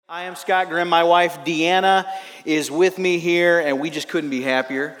I am Scott Grimm. My wife, Deanna, is with me here, and we just couldn't be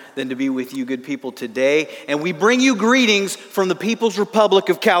happier than to be with you good people today. And we bring you greetings from the People's Republic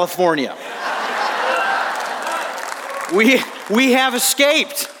of California. We have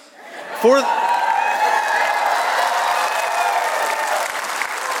escaped. Well,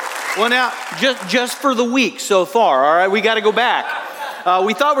 now, just for the week so far, all right? We got to go back.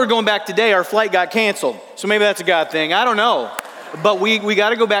 We thought we were going back today. Our flight got canceled, so maybe that's a God thing. I don't know. But we got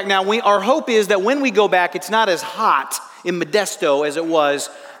to go back now. Our hope is that when we go back, it's not as hot in Modesto as it was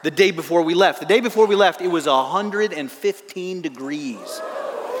the day before we left. The day before we left, it was 115 degrees.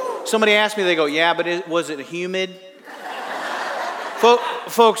 Somebody asked me, they go, yeah, but was it humid?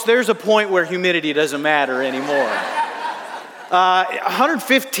 Folks, there's a point where humidity doesn't matter anymore.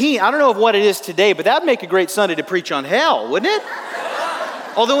 115, I don't know what it is today, but that'd make a great Sunday to preach on hell, wouldn't it?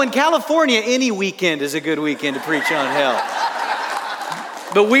 Although in California, any weekend is a good weekend to preach on hell.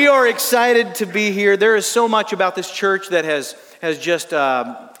 But we are excited to be here. There is so much about this church that has just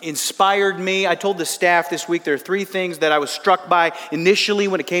inspired me. I told the staff this week there are three things that I was struck by initially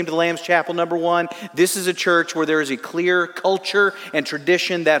when it came to the Lamb's Chapel. Number one, this is a church where there is a clear culture and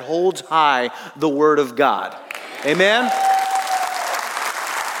tradition that holds high the Word of God. Amen?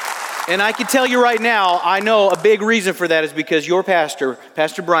 And I can tell you right now, I know a big reason for that is because your pastor,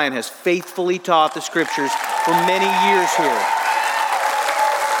 Pastor Brian, has faithfully taught the Scriptures for many years here.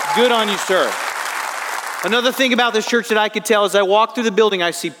 Good on you, sir. Another thing about this church that I could tell as I walk through the building,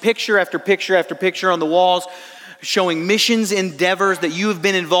 I see picture after picture after picture on the walls showing missions endeavors that you have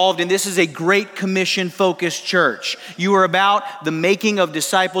been involved in. This is a Great Commission-focused church. You are about the making of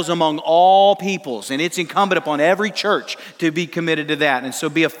disciples among all peoples, and it's incumbent upon every church to be committed to that. And so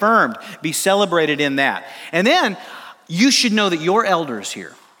be affirmed, be celebrated in that. And then you should know that your elders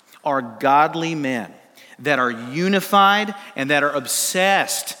here are godly men that are unified and that are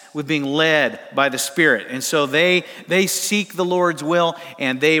obsessed with being led by the Spirit. And so they seek the Lord's will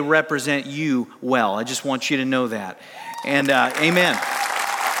and they represent you well. I just want you to know that. And amen.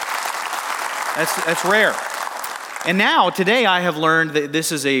 That's rare. And now, today, I have learned that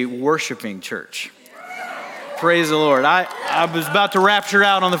this is a worshiping church. Praise the Lord. I was about to rapture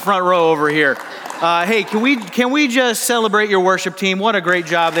out on the front row over here. Hey, can we just celebrate your worship team? What a great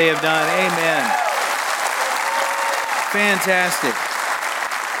job they have done. Amen. Fantastic.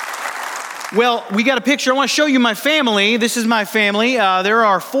 Well, we got a picture. I want to show you my family. This is my family. There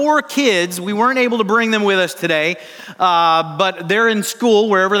are 4 kids. We weren't able to bring them with us today, but they're in school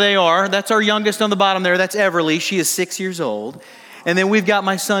wherever they are. That's our youngest on the bottom there. That's Everly. She is 6 years old. And then we've got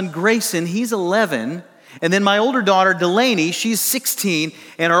my son, Grayson. He's 11. And then my older daughter, Delaney, she's 16.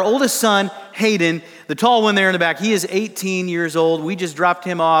 And our oldest son, Hayden, the tall one there in the back, he is 18 years old. We just dropped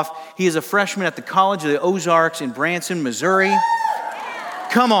him off. He is a freshman at the College of the Ozarks in Branson, Missouri.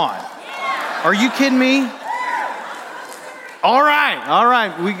 Come on. Are you kidding me? All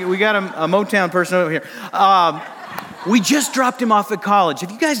right. We got a Motown person over here. We just dropped him off at college.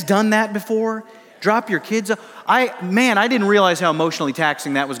 Have you guys done that before? Drop your kids off? I didn't realize how emotionally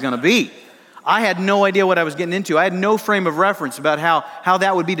taxing that was going to be. I had no idea what I was getting into. I had no frame of reference about how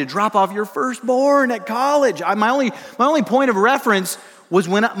that would be to drop off your firstborn at college. My only point of reference was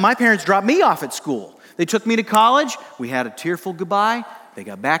when my parents dropped me off at school. They took me to college. We had a tearful goodbye. They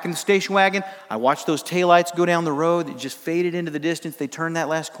got back in the station wagon. I watched those taillights go down the road. It just faded into the distance. They turned that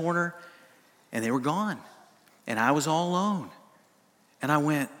last corner, and they were gone. And I was all alone. And I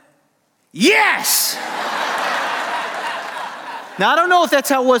went, yes! Now, I don't know if that's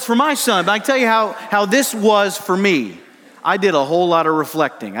how it was for my son, but I can tell you how this was for me. I did a whole lot of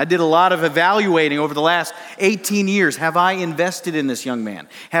reflecting. I did a lot of evaluating over the last 18 years. Have I invested in this young man?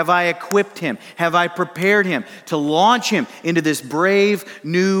 Have I equipped him? Have I prepared him to launch him into this brave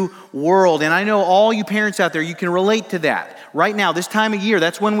new world? And I know all you parents out there, you can relate to that. Right now, this time of year,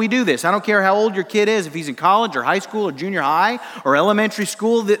 that's when we do this. I don't care how old your kid is, if he's in college or high school or junior high or elementary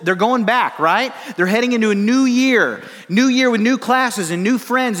school, they're going back, right? They're heading into a new year with new classes and new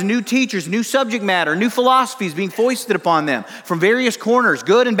friends and new teachers, new subject matter, new philosophies being foisted upon them from various corners,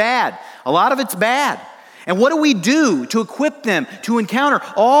 good and bad. A lot of it's bad. And what do we do to equip them to encounter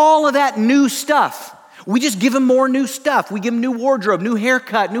all of that new stuff? We just give them more new stuff. We give them new wardrobe, new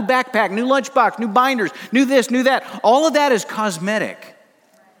haircut, new backpack, new lunchbox, new binders, new this, new that. All of that is cosmetic,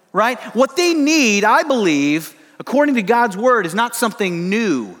 right? What they need, I believe, according to God's word, is not something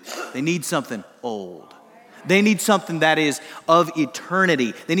new. They need something old. They need something that is of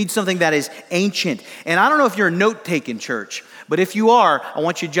eternity. They need something that is ancient. And I don't know if you're a note-taking church, but if you are, I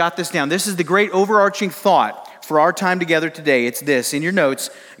want you to jot this down. This is the great overarching thought for our time together today. It's this, in your notes: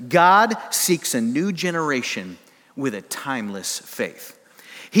 God seeks a new generation with a timeless faith.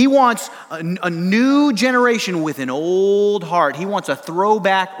 He wants a new generation with an old heart. He wants a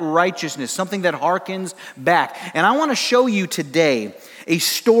throwback righteousness, something that harkens back. And I want to show you today a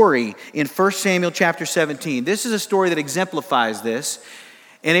story in 1 Samuel chapter 17. This is a story that exemplifies this.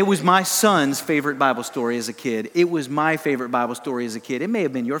 And it was my son's favorite Bible story as a kid. It was my favorite Bible story as a kid. It may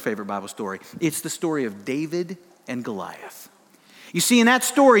have been your favorite Bible story. It's the story of David and Goliath. You see, in that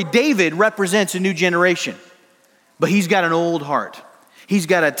story, David represents a new generation, but he's got an old heart. He's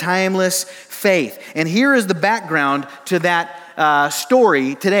got a timeless faith. And here is the background to that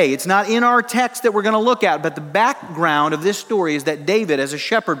story today. It's not in our text that we're going to look at, but the background of this story is that David, as a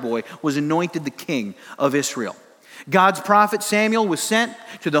shepherd boy, was anointed the king of Israel. God's prophet Samuel was sent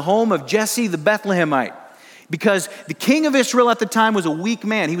to the home of Jesse the Bethlehemite because the king of Israel at the time was a weak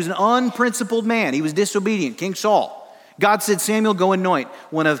man. He was an unprincipled man. He was disobedient, King Saul. God said, Samuel, go anoint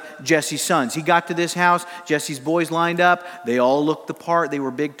one of Jesse's sons. He got to this house. Jesse's boys lined up. They all looked the part. They were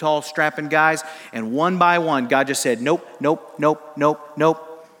big, tall, strapping guys. And one by one, God just said, nope, nope, nope, nope,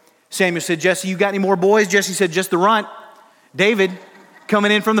 nope. Samuel said, Jesse, you got any more boys? Jesse said, just the runt. David,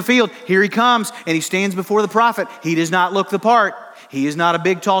 coming in from the field. Here he comes, and he stands before the prophet. He does not look the part. He is not a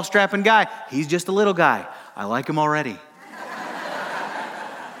big, tall, strapping guy. He's just a little guy. I like him already.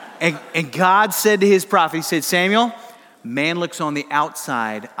 and God said to his prophet, he said, Samuel, man looks on the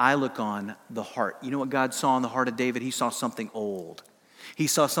outside, I look on the heart. You know what God saw in the heart of David? He saw something old. He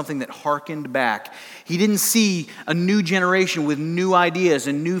saw something that harkened back. He didn't see a new generation with new ideas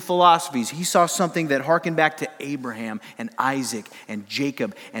and new philosophies. He saw something that harkened back to Abraham and Isaac and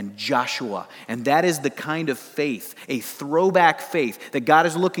Jacob and Joshua. And that is the kind of faith, a throwback faith that God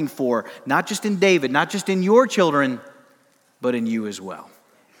is looking for, not just in David, not just in your children, but in you as well.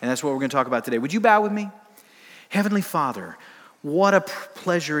 And that's what we're going to talk about today. Would you bow with me? Heavenly Father, what a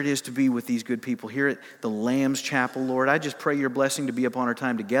pleasure it is to be with these good people here at the Lamb's Chapel, Lord. I just pray your blessing to be upon our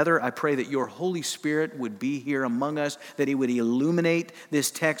time together. I pray that your Holy Spirit would be here among us, that he would illuminate this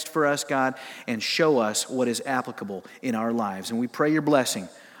text for us, God, and show us what is applicable in our lives. And we pray your blessing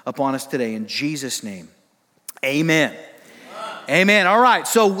upon us today in Jesus' name. Amen. Amen. All right,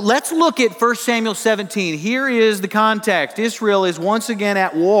 so let's look at 1 Samuel 17. Here is the context. Israel is once again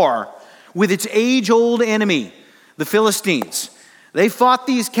at war with its age-old enemy, the Philistines. They fought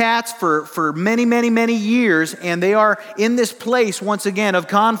these cats for many, many, many years, and they are in this place, once again, of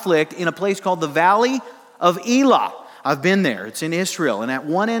conflict in a place called the Valley of Elah. I've been there. It's in Israel. And at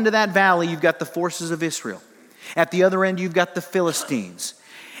one end of that valley, you've got the forces of Israel. At the other end, you've got the Philistines.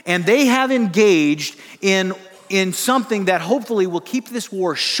 And they have engaged in something that hopefully will keep this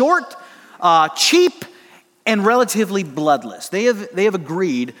war short, cheap, and relatively bloodless. They have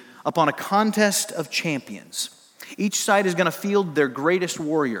agreed upon a contest of champions. Each side is going to field their greatest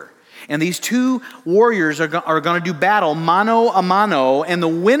warrior. And these two warriors are going to do battle mano a mano. And the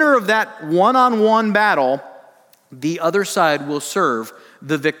winner of that one-on-one battle, the other side will serve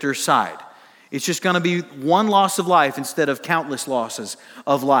the victor's side. It's just going to be one loss of life instead of countless losses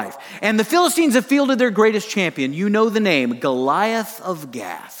of life. And the Philistines have fielded their greatest champion. You know the name, Goliath of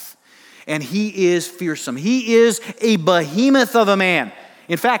Gath. And he is fearsome. He is a behemoth of a man.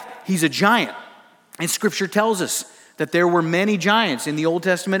 In fact, he's a giant. And Scripture tells us that there were many giants in the Old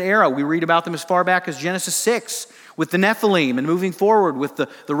Testament era. We read about them as far back as Genesis 6 with the Nephilim, and moving forward with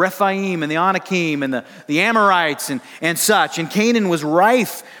the Rephaim and the Anakim and the Amorites and such. And Canaan was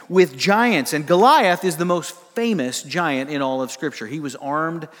rife with giants. And Goliath is the most famous giant in all of Scripture. He was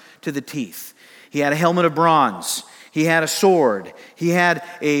armed to the teeth. He had a helmet of bronze. He had a sword. He had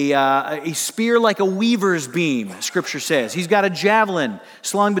a spear like a weaver's beam, Scripture says. He's got a javelin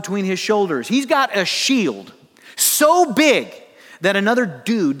slung between his shoulders. He's got a shield so big that another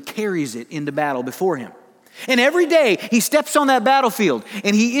dude carries it into battle before him. And every day he steps on that battlefield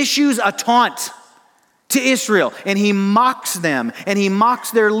and he issues a taunt to Israel. And he mocks them, and he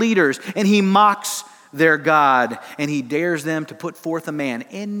mocks their leaders, and he mocks their God. And he dares them to put forth a man,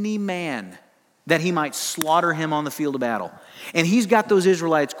 any man, that he might slaughter him on the field of battle. And he's got those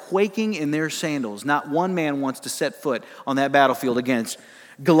Israelites quaking in their sandals. Not one man wants to set foot on that battlefield against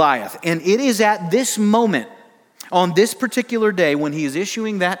Goliath. And it is at this moment, on this particular day, when he is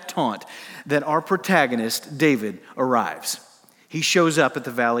issuing that taunt, that our protagonist, David, arrives. He shows up at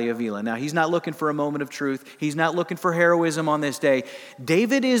the Valley of Elah. Now, he's not looking for a moment of truth. He's not looking for heroism on this day.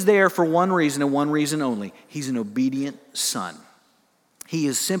 David is there for one reason and one reason only. He's an obedient son. He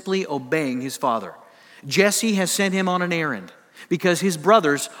is simply obeying his father. Jesse has sent him on an errand because his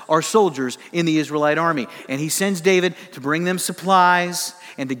brothers are soldiers in the Israelite army. And he sends David to bring them supplies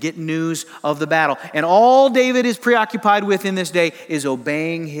and to get news of the battle. And all David is preoccupied with in this day is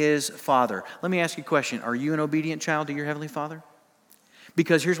obeying his father. Let me ask you a question. Are you an obedient child to your heavenly Father?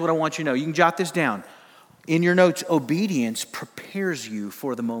 Because here's what I want you to know. You can jot this down. In your notes, obedience prepares you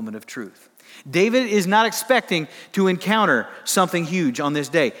for the moment of truth. David is not expecting to encounter something huge on this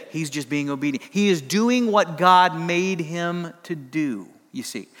day. He's just being obedient. He is doing what God made him to do, you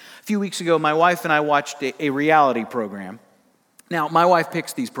see. A few weeks ago, my wife and I watched a reality program. Now, my wife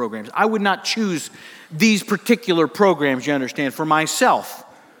picks these programs. I would not choose these particular programs, you understand, for myself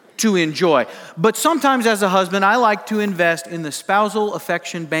to enjoy. But sometimes as a husband, I like to invest in the spousal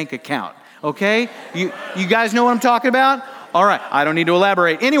affection bank account, okay? You guys know what I'm talking about? All right, I don't need to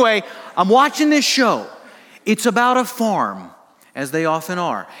elaborate. Anyway, I'm watching this show. It's about a farm, as they often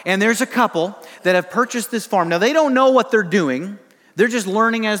are. And there's a couple that have purchased this farm. Now, they don't know what they're doing. They're just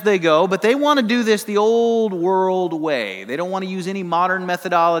learning as they go, but they want to do this the old world way. They don't want to use any modern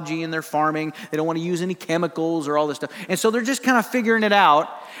methodology in their farming. They don't want to use any chemicals or all this stuff. And so they're just kind of figuring it out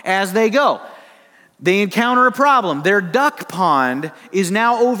as they go. They encounter a problem. Their duck pond is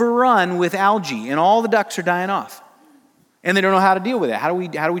now overrun with algae, and all the ducks are dying off. And they don't know how to deal with it. How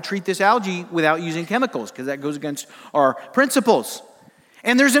do we treat this algae without using chemicals? Because that goes against our principles.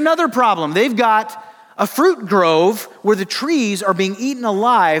 And there's another problem. They've got a fruit grove where the trees are being eaten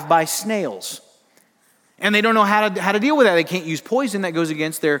alive by snails. And they don't know how to deal with that. They can't use poison. That goes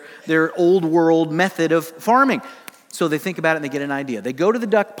against their old world method of farming. So they think about it and they get an idea. They go to the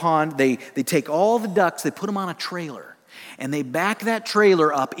duck pond. They take all the ducks. They put them on a trailer. And they back that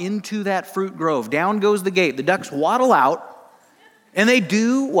trailer up into that fruit grove. Down goes the gate. The ducks waddle out. And they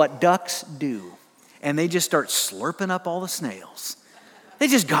do what ducks do. And they just start slurping up all the snails. They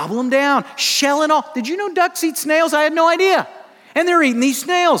just gobble them down, shell and all. Did you know ducks eat snails? I had no idea. And they're eating these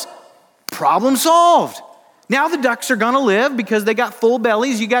snails. Problem solved. Now the ducks are going to live because they got full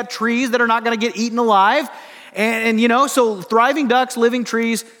bellies. You got trees that are not going to get eaten alive. And so thriving ducks, living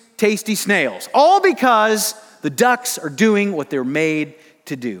trees, tasty snails. All because the ducks are doing what they're made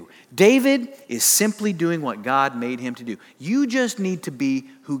to do. David is simply doing what God made him to do. You just need to be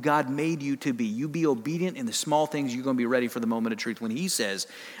who God made you to be. You be obedient in the small things. You're going to be ready for the moment of truth. When he says,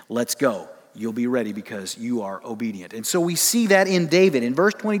 let's go, you'll be ready because you are obedient. And so we see that in David. In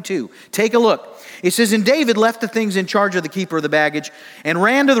verse 22, take a look. It says, and David left the things in charge of the keeper of the baggage and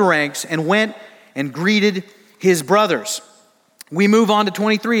ran to the ranks and went and greeted his brothers. We move on to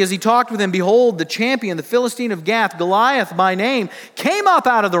 23. As he talked with him, behold, the champion, the Philistine of Gath, Goliath by name, came up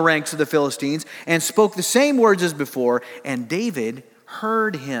out of the ranks of the Philistines and spoke the same words as before, and David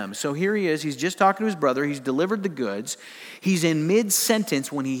heard him. So here he is. He's just talking to his brother. He's delivered the goods. He's in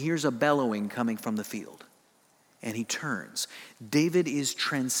mid-sentence when he hears a bellowing coming from the field, and he turns. David is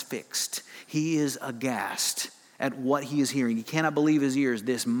transfixed. He is aghast at what he is hearing. He cannot believe his ears,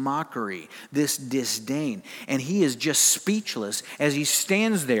 this mockery, this disdain. And he is just speechless as he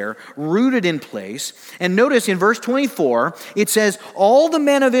stands there, rooted in place. And notice in verse 24, it says, all the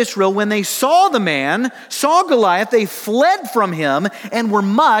men of Israel, when they saw the man, saw Goliath, they fled from him and were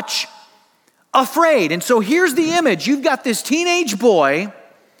much afraid. And so here's the image. You've got this teenage boy,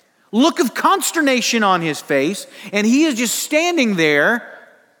 look of consternation on his face, and he is just standing there,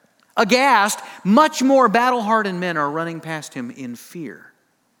 aghast. Much more battle-hardened men are running past him in fear.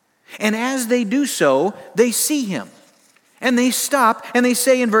 And as they do so, they see him. And they stop and they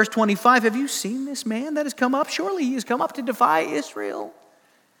say in verse 25, have you seen this man that has come up? Surely he has come up to defy Israel.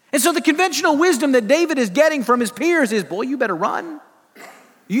 And so the conventional wisdom that David is getting from his peers is, boy, you better run.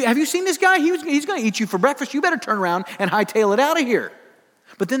 Have you seen this guy? He's going to eat you for breakfast. You better turn around and hightail it out of here.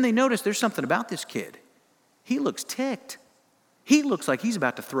 But then they notice there's something about this kid. He looks ticked. He looks like he's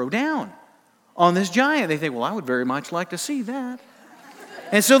about to throw down on this giant. They think, well, I would very much like to see that.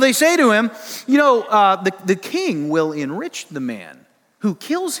 And so they say to him, the king will enrich the man who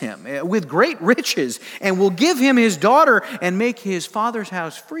kills him with great riches and will give him his daughter and make his father's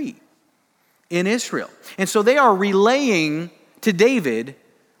house free in Israel. And so they are relaying to David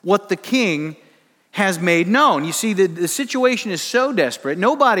what the king has made known. You see, the situation is so desperate.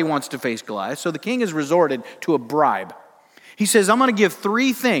 Nobody wants to face Goliath. So the king has resorted to a bribe. He says, I'm going to give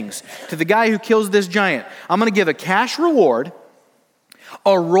 3 things to the guy who kills this giant. I'm going to give a cash reward,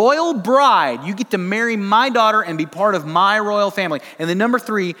 a royal bride. You get to marry my daughter and be part of my royal family. And then number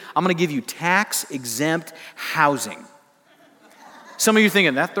 3, I'm going to give you tax-exempt housing. Some of you are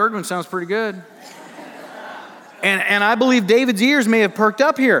thinking, that third one sounds pretty good. And I believe David's ears may have perked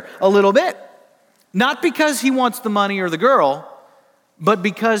up here a little bit. Not because he wants the money or the girl, but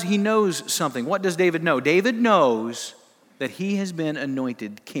because he knows something. What does David know? David knows that he has been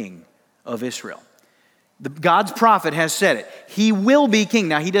anointed king of Israel. God's prophet has said it. He will be king.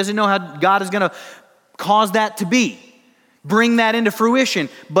 Now, he doesn't know how God is going to cause that to be, bring that into fruition,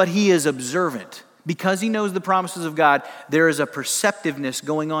 but he is observant Because he knows the promises of God, there is a perceptiveness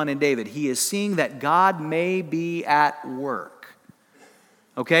going on in David. He is seeing that God may be at work.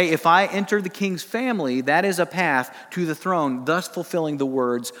 Okay, if I enter the king's family, that is a path to the throne, thus fulfilling the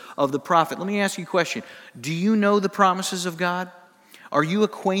words of the prophet. Let me ask you a question. Do you know the promises of God? Are you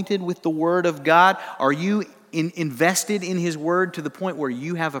acquainted with the word of God? Are you invested in his word to the point where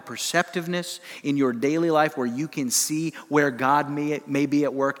you have a perceptiveness in your daily life where you can see where God may be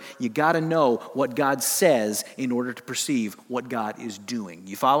at work? You got to know what God says in order to perceive what God is doing.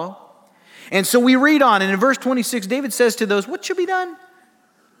 You follow? And so we read on, and in verse 26, David says to those, what should be done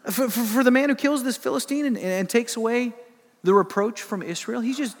for the man who kills this Philistine and takes away the reproach from Israel?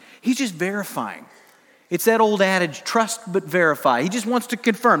 He's just verifying. It's that old adage, trust but verify. He just wants to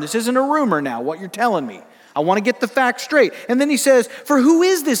confirm. This isn't a rumor now, what you're telling me. I want to get the facts straight. And then he says, for who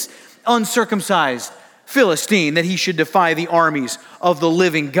is this uncircumcised Philistine that he should defy the armies of the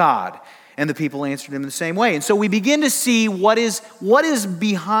living God? And the people answered him in the same way. And so we begin to see what is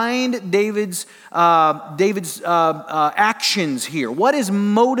behind David's actions here. What is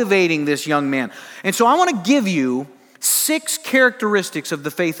motivating this young man? And so I want to give you 6 characteristics of the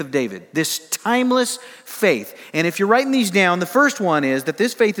faith of David, this timeless faith. And if you're writing these down, the first one is that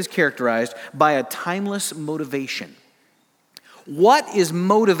this faith is characterized by a timeless motivation. What is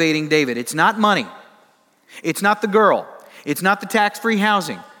motivating David? It's not money. It's not the girl. It's not the tax-free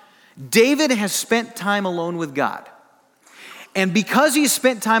housing. David has spent time alone with God. And because he's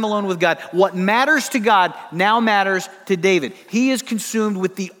spent time alone with God, what matters to God now matters to David. He is consumed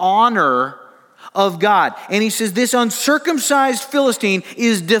with the honor of God. And he says this uncircumcised Philistine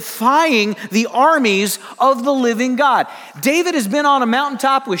is defying the armies of the living God. David has been on a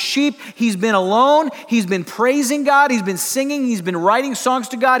mountaintop with sheep. He's been alone. He's been praising God. He's been singing. He's been writing songs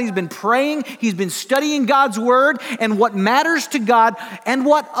to God. He's been praying. He's been studying God's word. And what matters to God and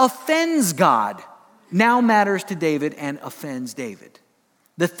what offends God now matters to David and offends David.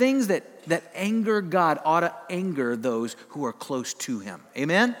 The things that anger God ought to anger those who are close to him.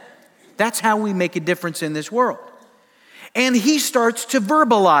 Amen? That's how we make a difference in this world. And he starts to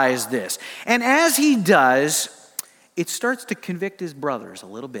verbalize this. And as he does, it starts to convict his brothers a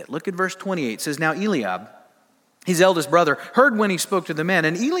little bit. Look at verse 28. It says, now Eliab, his eldest brother, heard when he spoke to the men,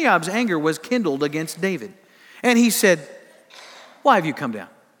 and Eliab's anger was kindled against David. And he said, why have you come down?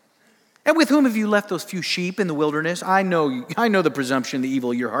 And with whom have you left those few sheep in the wilderness? I know the presumption, the evil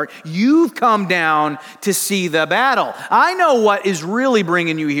of your heart. You've come down to see the battle. I know what is really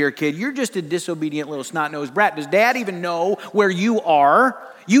bringing you here, kid. You're just a disobedient little snot-nosed brat. Does Dad even know where you are?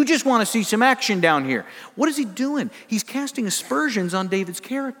 You just want to see some action down here. What is he doing? He's casting aspersions on David's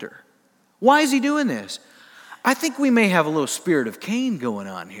character. Why is he doing this? I think we may have a little spirit of Cain going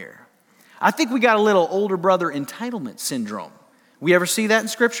on here. I think we got a little older brother entitlement syndrome. We ever see that in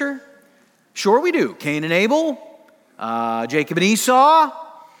Scripture? Sure we do. Cain and Abel, Jacob and Esau,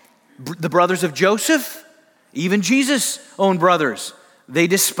 the brothers of Joseph, even Jesus' own brothers. They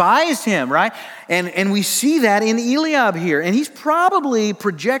despised him, right? And we see that in Eliab here. And he's probably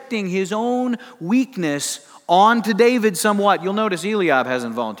projecting his own weakness onto David somewhat. You'll notice Eliab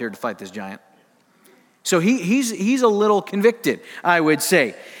hasn't volunteered to fight this giant. So he's a little convicted, I would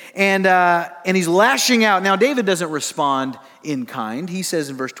say. And he's lashing out. Now, David doesn't respond in kind. He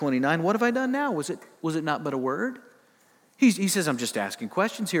says in verse 29, what have I done now? Was it not but a word? He says, I'm just asking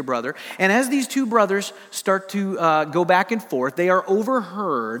questions here, brother. And as these two brothers start to go back and forth, they are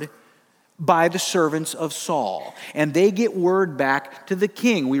overheard by the servants of Saul. And they get word back to the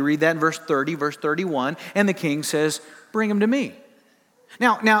king. We read that in verse 30, verse 31. And the king says, bring him to me.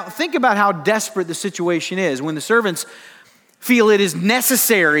 Now think about how desperate the situation is when the servants feel it is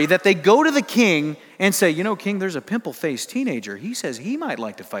necessary that they go to the king and say, you know, king, there's a pimple-faced teenager. He says he might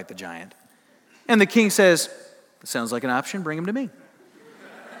like to fight the giant. And the king says, that sounds like an option. Bring him to me.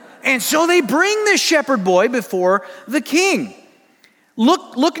 And so they bring this shepherd boy before the king.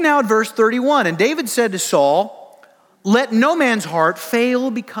 Look now at verse 31. And David said to Saul, let no man's heart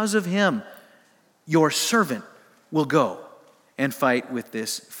fail because of him. Your servant will go and fight with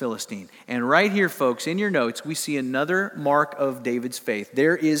this Philistine. And right here, folks, in your notes, we see another mark of David's faith.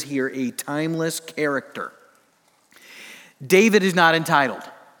 There is here a timeless character. David is not entitled.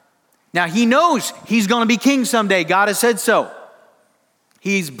 Now, he knows he's going to be king someday. God has said so.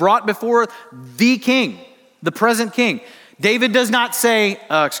 He's brought before the king, the present king. David does not say,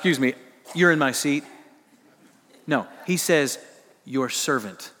 excuse me, you're in my seat. No, he says, your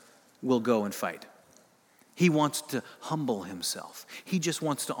servant will go and fight. He wants to humble himself. He just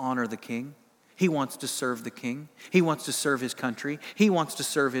wants to honor the king. He wants to serve the king. He wants to serve his country. He wants to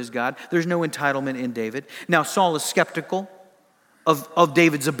serve his God. There's no entitlement in David. Now, Saul is skeptical. of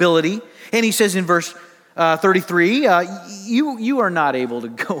David's ability. And he says in verse 33, you are not able to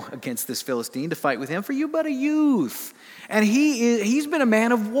go against this Philistine to fight with him, for you but a youth. And he's been a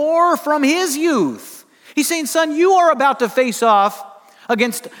man of war from his youth. He's saying, son, you are about to face off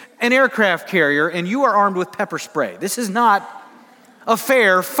against an aircraft carrier and you are armed with pepper spray. This is not a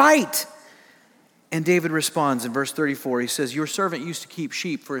fair fight. And David responds in verse 34. He says, your servant used to keep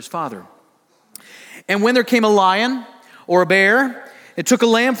sheep for his father. And when there came a lion or a bear and took a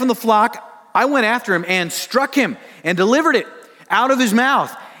lamb from the flock, I went after him and struck him and delivered it out of his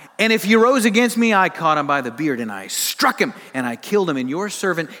mouth. And if he rose against me, I caught him by the beard and I struck him and I killed him. And your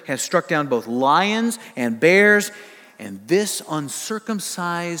servant has struck down both lions and bears. And this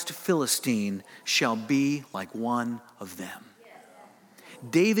uncircumcised Philistine shall be like one of them.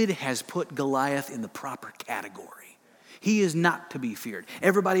 David has put Goliath in the proper category. He is not to be feared.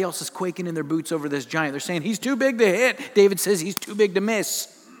 Everybody else is quaking in their boots over this giant. They're saying, he's too big to hit. David says he's too big to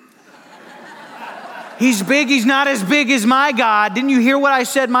miss. He's big, he's not as big as my God. Didn't you hear what I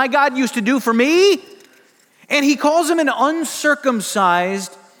said my God used to do for me? And he calls him an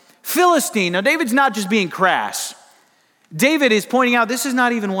uncircumcised Philistine. Now, David's not just being crass. David is pointing out this is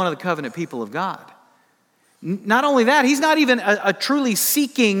not even one of the covenant people of God. Not only that, he's not even a truly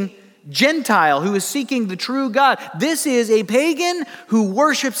seeking Gentile who is seeking the true God. This is a pagan who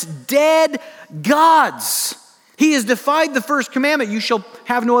worships dead gods. He has defied the first commandment, you shall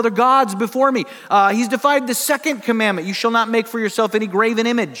have no other gods before me. He's defied the second commandment, you shall not make for yourself any graven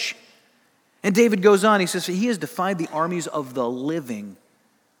image. And David goes on, he says, he has defied the armies of the living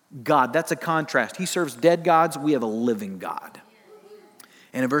God. That's a contrast. He serves dead gods, we have a living God.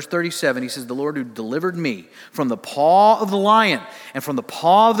 And in verse 37, he says, the Lord who delivered me from the paw of the lion and from the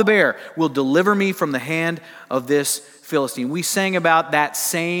paw of the bear will deliver me from the hand of this Philistine. We sang about that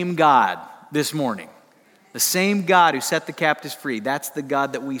same God this morning. The same God who set the captives free. That's the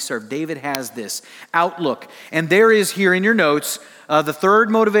God that we serve. David has this outlook. And there is here in your notes, the third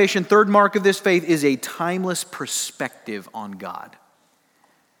motivation, third mark of this faith is a timeless perspective on God.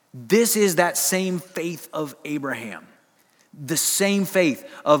 This is that same faith of Abraham. The same faith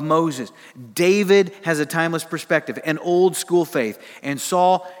of Moses. David has a timeless perspective, an old school faith. And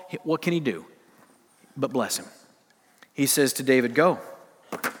Saul, what can he do but bless him? He says to David, go,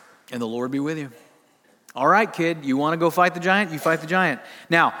 and the Lord be with you. All right, kid, you want to go fight the giant? You fight the giant.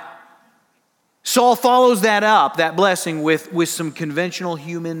 Now, Saul follows that up, that blessing, with some conventional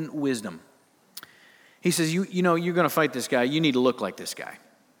human wisdom. He says, you know, you're going to fight this guy. You need to look like this guy.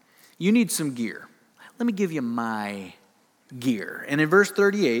 You need some gear. Let me give you my gear. And in verse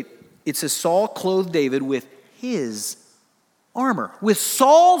 38, it says, Saul clothed David with his armor, with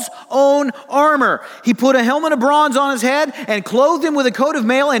Saul's own armor. He put a helmet of bronze on his head and clothed him with a coat of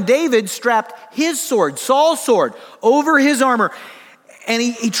mail, and David strapped his sword, Saul's sword, over his armor. And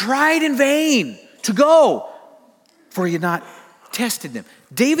he tried in vain to go, for he had not tested them.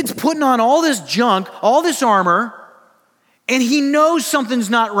 David's putting on all this junk, all this armor, and he knows something's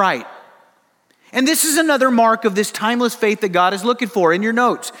not right. And this is another mark of this timeless faith that God is looking for in your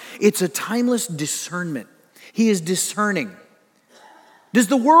notes. It's a timeless discernment. He is discerning. Does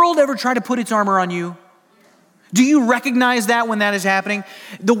the world ever try to put its armor on you? Do you recognize that when that is happening?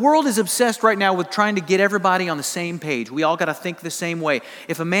 The world is obsessed right now with trying to get everybody on the same page. We all got to think the same way.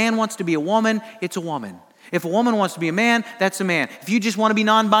 If a man wants to be a woman, it's a woman. If a woman wants to be a man, that's a man. If you just want to be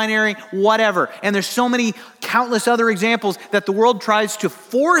non-binary, whatever. And there's so many countless other examples that the world tries to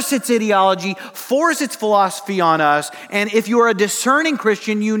force its ideology, force its philosophy on us. And if you're a discerning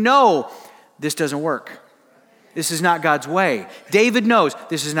Christian, you know this doesn't work. This is not God's way. David knows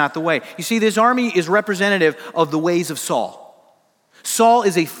this is not the way. You see, this army is representative of the ways of Saul. Saul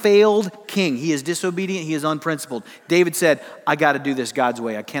is a failed king. He is disobedient. He is unprincipled. David said, I got to do this God's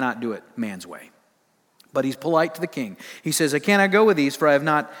way. I cannot do it man's way. But he's polite to the king. He says, I cannot go with these, for I have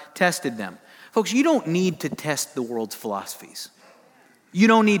not tested them. Folks, you don't need to test the world's philosophies. You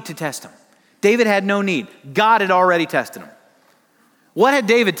don't need to test them. David had no need. God had already tested him. What had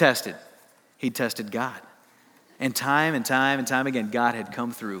David tested? He tested God. And time and time and time again, God had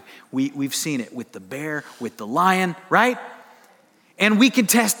come through. We've seen it with the bear, with the lion, right? And we can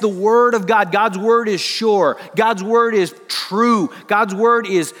test the word of God. God's word is sure. God's word is true. God's word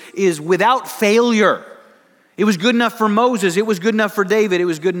is without failure. It was good enough for Moses. It was good enough for David. It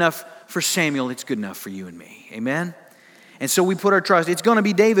was good enough for Samuel. It's good enough for you and me. Amen? And so we put our trust. It's going to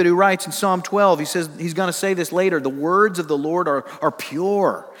be David who writes in Psalm 12. He says, he's going to say this later. The words of the Lord are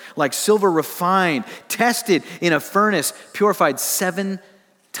pure, like silver refined, tested in a furnace, purified 7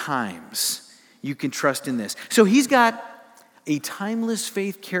 times. You can trust in this. So he's got a timeless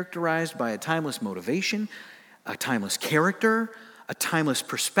faith characterized by a timeless motivation, a timeless character, a timeless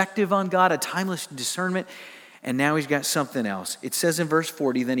perspective on God, a timeless discernment, and now he's got something else. It says in verse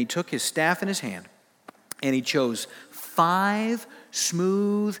 40, then he took his staff in his hand, and he chose 5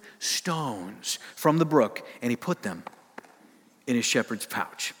 smooth stones from the brook, and he put them in his shepherd's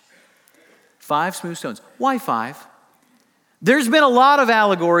pouch. 5 smooth stones. Why 5? There's been a lot of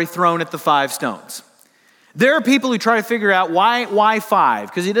allegory thrown at the 5 stones. There are people who try to figure out why 5,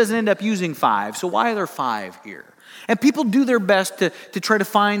 because he doesn't end up using 5, so why are there 5 here? And people do their best to try to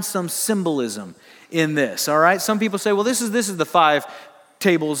find some symbolism in this, all right? Some people say, well, this is the 5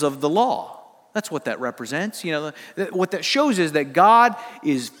 tables of the law. That's what that represents. You know, what that shows is that God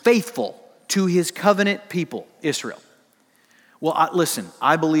is faithful to his covenant people, Israel. Well, listen,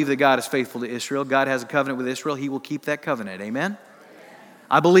 I believe that God is faithful to Israel. God has a covenant with Israel. He will keep that covenant. Amen?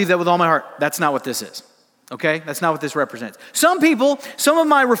 I believe that with all my heart. That's not what this is. Okay? That's not what this represents. Some people, some of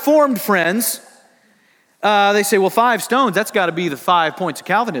my Reformed friends, they say, well, 5 stones, that's got to be the 5 points of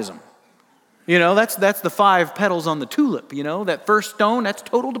Calvinism. You know, that's the 5 petals on the tulip, you know. That first stone, that's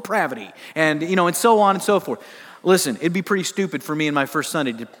total depravity. And, you know, and so on and so forth. Listen, it'd be pretty stupid for me in my first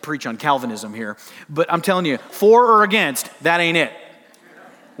Sunday to preach on Calvinism here. But I'm telling you, for or against, that ain't it.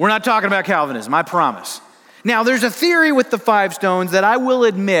 We're not talking about Calvinism, I promise. Now, there's a theory with the 5 stones that I will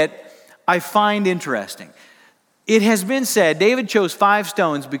admit I find interesting. It has been said David chose 5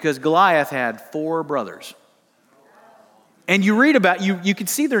 stones because Goliath had 4 brothers. And you read about, you can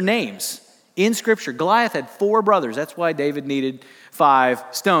see their names in Scripture. Goliath had 4 brothers. That's why David needed 5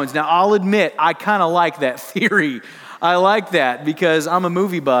 stones. Now, I'll admit, I kind of like that theory. I like that because I'm a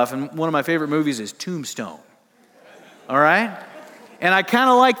movie buff, and one of my favorite movies is Tombstone. All right? And I kind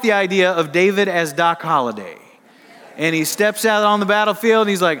of like the idea of David as Doc Holliday. And he steps out on the battlefield, and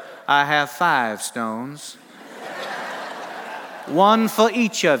he's like, I have 5 stones. 1 for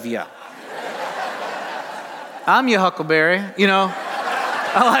each of you. I'm your Huckleberry, you know.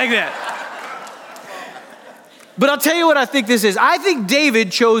 I like that. But I'll tell you what I think this is. I think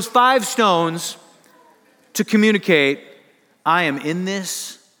David chose 5 stones to communicate, I am in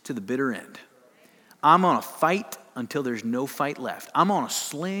this to the bitter end. I'm on a fight until there's no fight left. I'm on a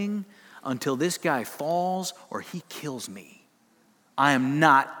sling until this guy falls or he kills me. I am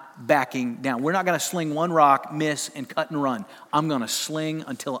not backing down. We're not going to sling one rock, miss, and cut and run. I'm going to sling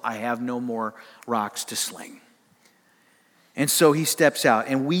until I have no more rocks to sling. And so he steps out,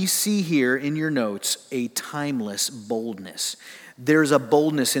 and we see here in your notes a timeless boldness. There's a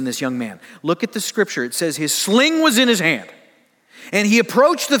boldness in this young man. Look at the scripture. It says his sling was in his hand, and he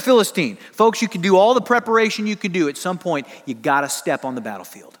approached the Philistine. Folks, you can do all the preparation you can do. At some point, you got to step on the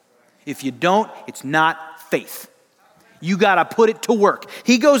battlefield. If you don't, it's not faith. You got to put it to work.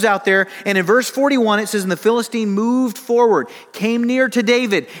 He goes out there, and in verse 41, it says, and the Philistine moved forward, came near to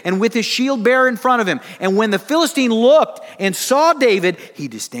David, and with his shield bearer in front of him. And when the Philistine looked and saw David, he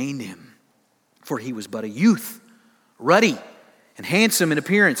disdained him, for he was but a youth, ruddy and handsome in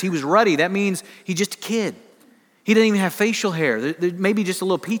appearance. He was ruddy. That means he's just a kid. He didn't even have facial hair. There maybe just a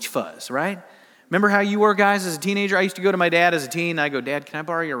little peach fuzz, right? Remember how you were, guys, as a teenager? I used to go to my dad as a teen, and I go, Dad, can I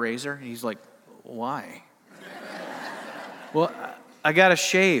borrow your razor? And he's like, why? Well, I got to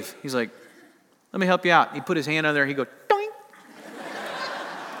shave. He's like, let me help you out. He put his hand on there. He goes, doink.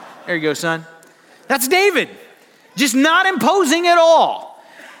 There you go, son. That's David. Just not imposing at all.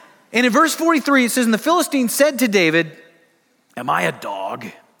 And in verse 43, it says, and the Philistine said to David, am I a dog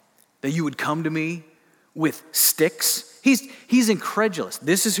that you would come to me with sticks? He's incredulous.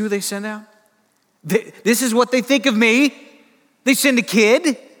 This is who they send out? This is what they think of me? They send a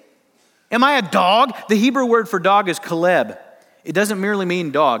kid? Am I a dog? The Hebrew word for dog is kaleb. It doesn't merely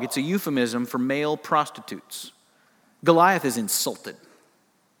mean dog. It's a euphemism for male prostitutes. Goliath is insulted.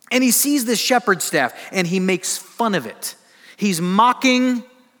 And he sees this shepherd's staff, and he makes fun of it. He's mocking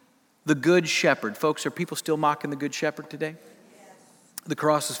the good shepherd. Folks, are people still mocking the good shepherd today? The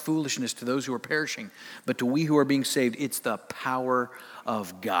cross is foolishness to those who are perishing, but to we who are being saved, it's the power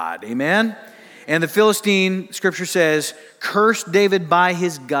of God. Amen? And the Philistine, scripture says, cursed David by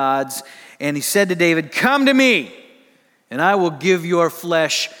his gods. And he said to David, come to me, and I will give your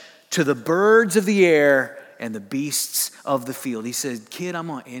flesh to the birds of the air and the beasts of the field. He said, kid, I'm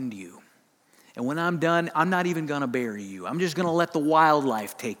going to end you. And when I'm done, I'm not even going to bury you. I'm just going to let the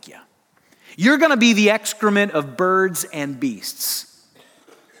wildlife take you. You're going to be the excrement of birds and beasts.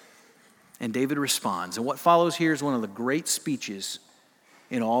 And David responds. And what follows here is one of the great speeches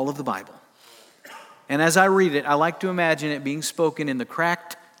in all of the Bible. And as I read it, I like to imagine it being spoken in the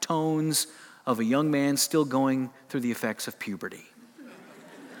cracked tones of a young man still going through the effects of puberty.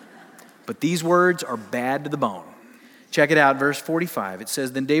 But these words are bad to the bone. Check it out, verse 45. It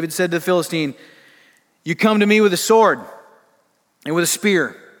says, then David said to the Philistine, you come to me with a sword and with a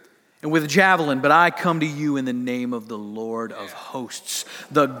spear and with a javelin, but I come to you in the name of the Lord of hosts,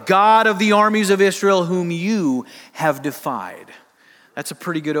 the God of the armies of Israel, whom you have defied. That's a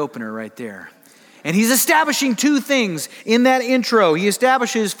pretty good opener right there. And he's establishing two things in that intro. He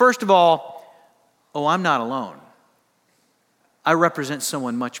establishes, first of all, I'm not alone. I represent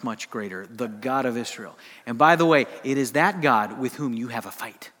someone much, much greater, the God of Israel. And by the way, it is that God with whom you have a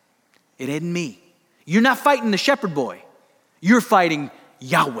fight. It isn't me. You're not fighting the shepherd boy. You're fighting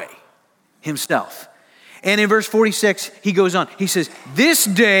Yahweh himself. And in verse 46, he goes on. He says, this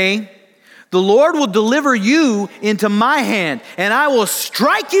day the Lord will deliver you into my hand, and I will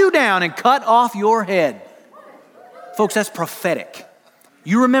strike you down and cut off your head. Folks, that's prophetic.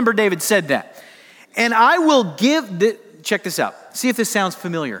 You remember David said that. And I will check this out. See if this sounds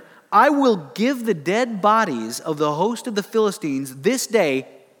familiar. I will give the dead bodies of the host of the Philistines this day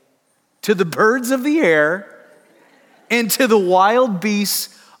to the birds of the air and to the wild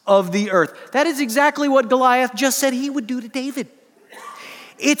beasts of the earth. That is exactly what Goliath just said he would do to David.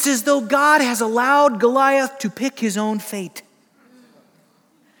 It's as though God has allowed Goliath to pick his own fate.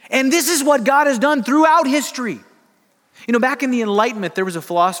 And this is what God has done throughout history. You know, back in the Enlightenment, there was a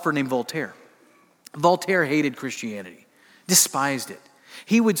philosopher named Voltaire. Voltaire hated Christianity, despised it.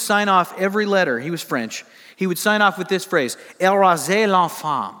 He would sign off every letter. He was French. He would sign off with this phrase, "Eraser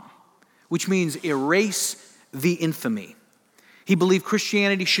l'infâme," which means erase the infamy. He believed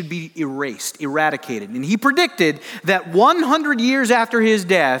Christianity should be erased, eradicated. And he predicted that 100 years after his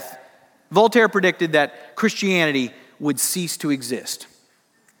death, Voltaire predicted that Christianity would cease to exist.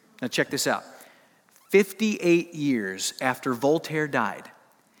 Now check this out. 58 years after Voltaire died,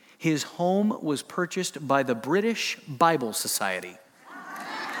 his home was purchased by the British Bible Society.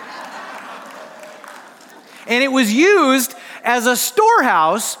 And it was used as a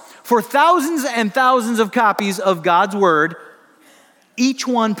storehouse for thousands and thousands of copies of God's Word, each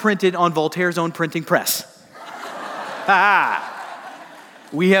one printed on Voltaire's own printing press.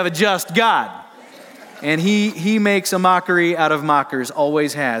 We have a just God. And he makes a mockery out of mockers,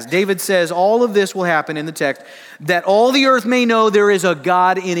 always has. David says all of this will happen in the text, that all the earth may know there is a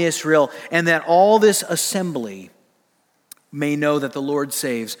God in Israel, and that all this assembly may know that the Lord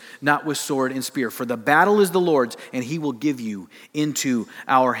saves, not with sword and spear. For the battle is the Lord's, and he will give you into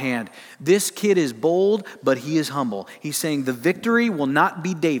our hand. This kid is bold, but he is humble. He's saying the victory will not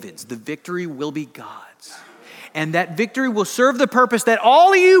be David's. The victory will be God's. And that victory will serve the purpose that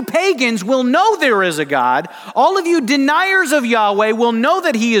all of you pagans will know there is a God. All of you deniers of Yahweh will know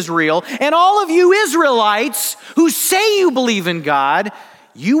that he is real. And all of you Israelites who say you believe in God,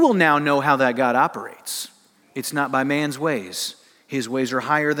 you will now know how that God operates. It's not by man's ways. His ways are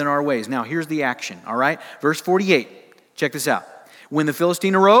higher than our ways. Now, here's the action, all right? Verse 48, check this out. When the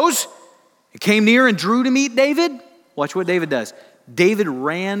Philistine arose, he came near and drew to meet David. Watch what David does. David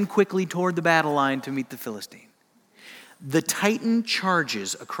ran quickly toward the battle line to meet the Philistine. The Titan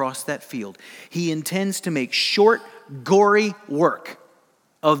charges across that field. He intends to make short, gory work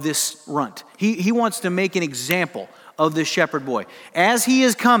of this runt. He wants to make an example of this shepherd boy. As he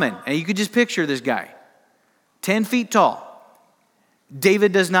is coming, and you could just picture this guy, 10 feet tall.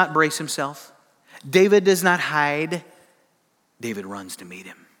 David does not brace himself. David does not hide. David runs to meet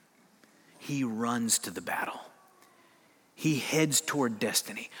him. He runs to the battle. He heads toward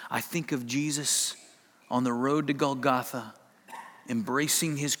destiny. I think of Jesus on the road to Golgotha,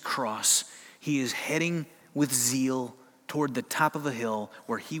 embracing his cross. He is heading with zeal toward the top of a hill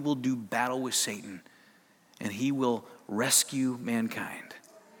where he will do battle with Satan and he will rescue mankind.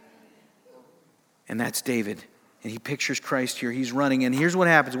 And that's David. And he pictures Christ here. He's running. And here's what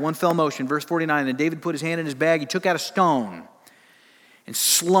happens. One fell motion. Verse 49. And David put his hand in his bag. He took out a stone and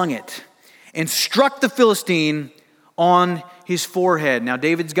slung it and struck the Philistine on his forehead. Now,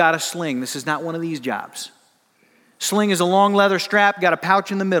 David's got a sling. This is not one of these jobs. Sling is a long leather strap, got a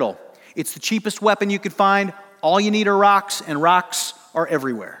pouch in the middle. It's the cheapest weapon you could find. All you need are rocks, and rocks are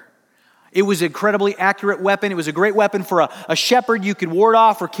everywhere. It was an incredibly accurate weapon. It was a great weapon for a shepherd. You could ward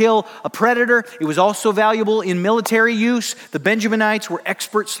off or kill a predator. It was also valuable in military use. The Benjaminites were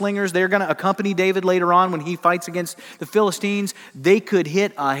expert slingers. They're going to accompany David later on when he fights against the Philistines. They could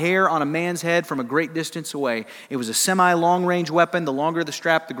hit a hair on a man's head from a great distance away. It was a semi-long range weapon. The longer the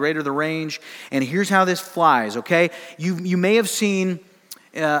strap, the greater the range. And here's how this flies, okay? You may have seen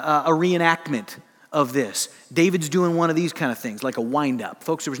a reenactment of this. David's doing one of these kind of things, like a wind-up.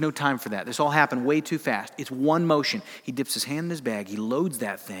 Folks, there was no time for that. This all happened way too fast. It's one motion. He dips his hand in his bag, he loads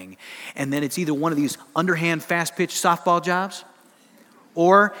that thing, and then it's either one of these underhand, fast-pitch softball jobs,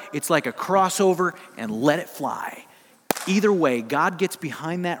 or it's like a crossover and let it fly. Either way, God gets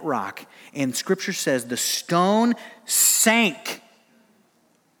behind that rock, and Scripture says the stone sank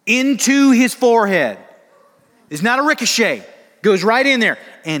into his forehead. It's not a ricochet. Goes right in there.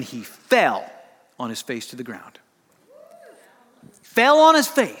 And he fell on his face to the ground. Fell on his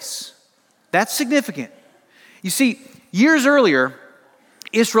face. That's significant. You see, years earlier,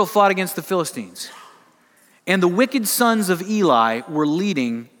 Israel fought against the Philistines. And the wicked sons of Eli were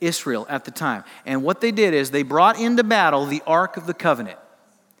leading Israel at the time. And what they did is they brought into battle the Ark of the Covenant.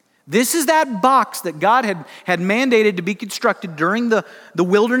 This is that box that God had mandated to be constructed during the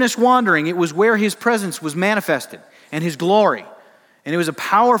wilderness wandering. It was where his presence was manifested and his glory. And it was a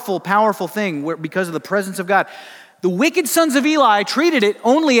powerful, powerful thing because of the presence of God. The wicked sons of Eli treated it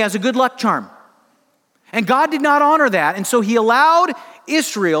only as a good luck charm. And God did not honor that. And so he allowed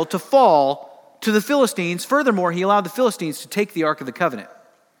Israel to fall to the Philistines. Furthermore, he allowed the Philistines to take the Ark of the Covenant.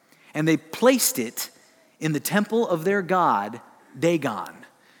 And they placed it in the temple of their god, Dagon.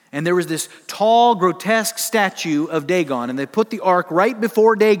 And there was this tall, grotesque statue of Dagon. And they put the ark right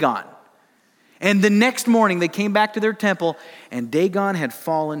before Dagon. And the next morning they came back to their temple, and Dagon had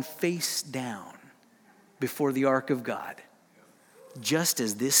fallen face down before the ark of God. Just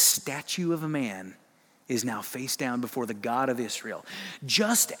as this statue of a man is now face down before the God of Israel.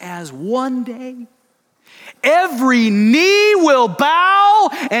 Just as one day every knee will bow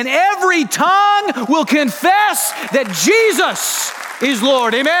and every tongue will confess that Jesus is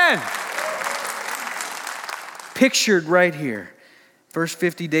Lord. Amen. Pictured right here. Verse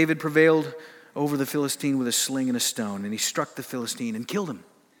 50, David prevailed over the Philistine with a sling and a stone, and he struck the Philistine and killed him.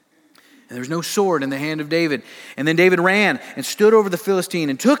 And there was no sword in the hand of David. And then David ran and stood over the Philistine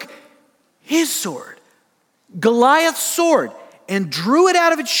and took his sword, Goliath's sword, and drew it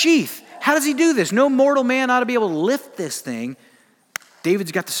out of its sheath. How does he do this? No mortal man ought to be able to lift this thing.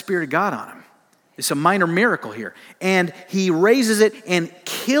 David's got the Spirit of God on him. It's a minor miracle here. And he raises it and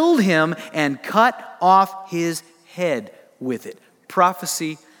killed him and cut off his head with it.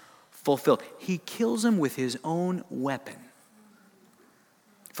 Prophecy fulfilled. He kills him with his own weapon.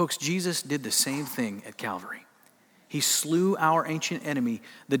 Folks, Jesus did the same thing at Calvary. He slew our ancient enemy,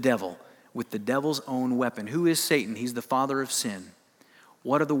 the devil, with the devil's own weapon. Who is Satan? He's the father of sin.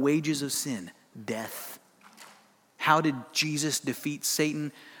 What are the wages of sin? Death. How did Jesus defeat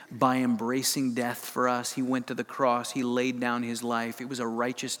Satan? By embracing death for us. He went to the cross. He laid down his life. It was a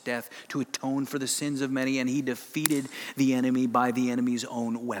righteous death to atone for the sins of many, and he defeated the enemy by the enemy's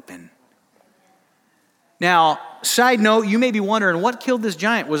own weapon. Now, side note, you may be wondering, what killed this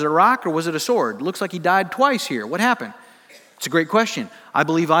giant? Was it a rock or was it a sword? Looks like he died twice here. What happened? It's a great question. I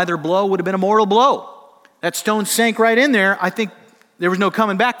believe either blow would have been a mortal blow. That stone sank right in there. I think there was no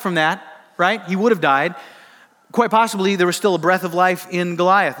coming back from that, right? He would have died. Quite possibly, there was still a breath of life in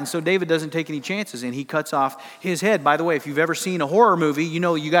Goliath. And so David doesn't take any chances, and he cuts off his head. By the way, if you've ever seen a horror movie, you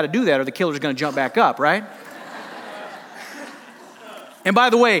know you got to do that or the killer's going to jump back up, right? And by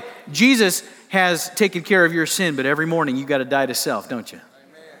the way, Jesus has taken care of your sin, but every morning you got to die to self, don't you?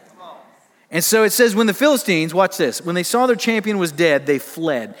 And so it says when the Philistines, watch this, when they saw their champion was dead, they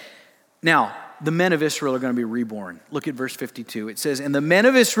fled. Now, the men of Israel are going to be reborn. Look at verse 52. It says, and the men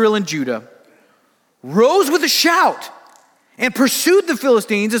of Israel and Judah rose with a shout and pursued the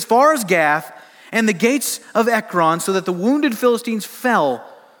Philistines as far as Gath and the gates of Ekron, so that the wounded Philistines fell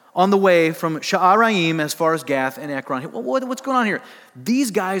on the way from Sha'araim as far as Gath and Ekron. What's going on here?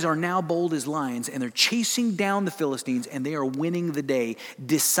 These guys are now bold as lions, and they're chasing down the Philistines, and they are winning the day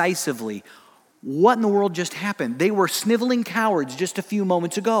decisively. What in the world just happened? They were sniveling cowards just a few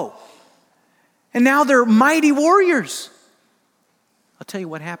moments ago. And now they're mighty warriors. I'll tell you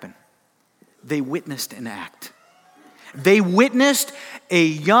what happened. They witnessed an act. They witnessed a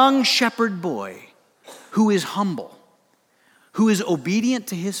young shepherd boy who is humble, who is obedient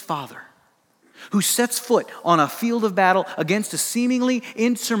to his father, who sets foot on a field of battle against a seemingly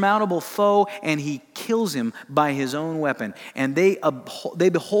insurmountable foe, and he kills him by his own weapon. And they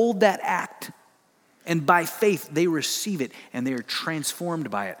behold that act, and by faith they receive it, and they are transformed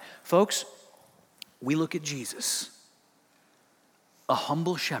by it. Folks, we look at Jesus, a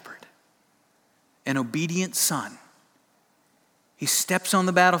humble shepherd, an obedient son. He steps on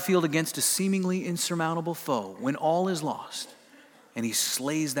the battlefield against a seemingly insurmountable foe when all is lost, and he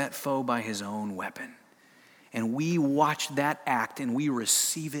slays that foe by his own weapon. And we watch that act, and we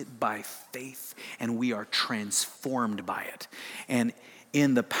receive it by faith, and we are transformed by it. And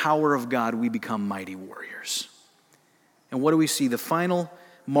in the power of God, we become mighty warriors. And what do we see? The final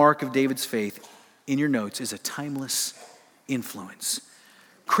mark of David's faith in your notes is a timeless influence.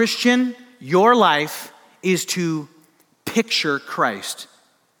 Christian, your life is to picture Christ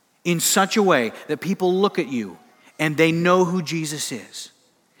in such a way that people look at you and they know who Jesus is.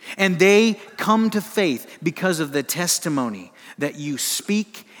 And they come to faith because of the testimony that you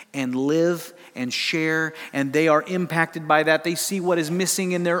speak and live and share, and they are impacted by that. They see what is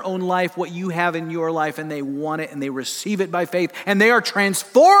missing in their own life, what you have in your life, and they want it, and they receive it by faith, and they are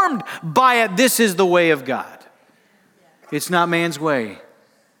transformed by it. This is the way of God. It's not man's way,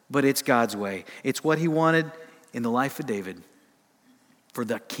 but it's God's way. It's what he wanted in the life of David for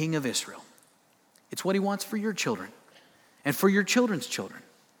the king of Israel. It's what he wants for your children and for your children's children.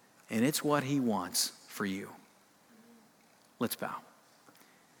 And it's what he wants for you. Let's bow.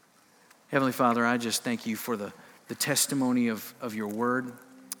 Heavenly Father, I just thank you for the testimony of your word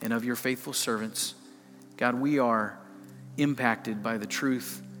and of your faithful servants. God, we are impacted by the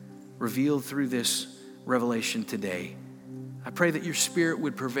truth revealed through this revelation today. I pray that your Spirit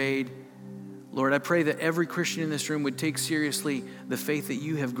would pervade. Lord, I pray that every Christian in this room would take seriously the faith that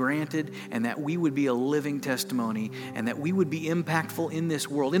you have granted, and that we would be a living testimony, and that we would be impactful in this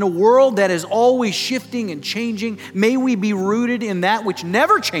world. In a world that is always shifting and changing, may we be rooted in that which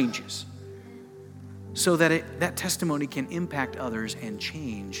never changes, so that that testimony can impact others and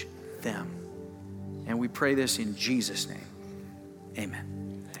change them. And we pray this in Jesus' name. Amen.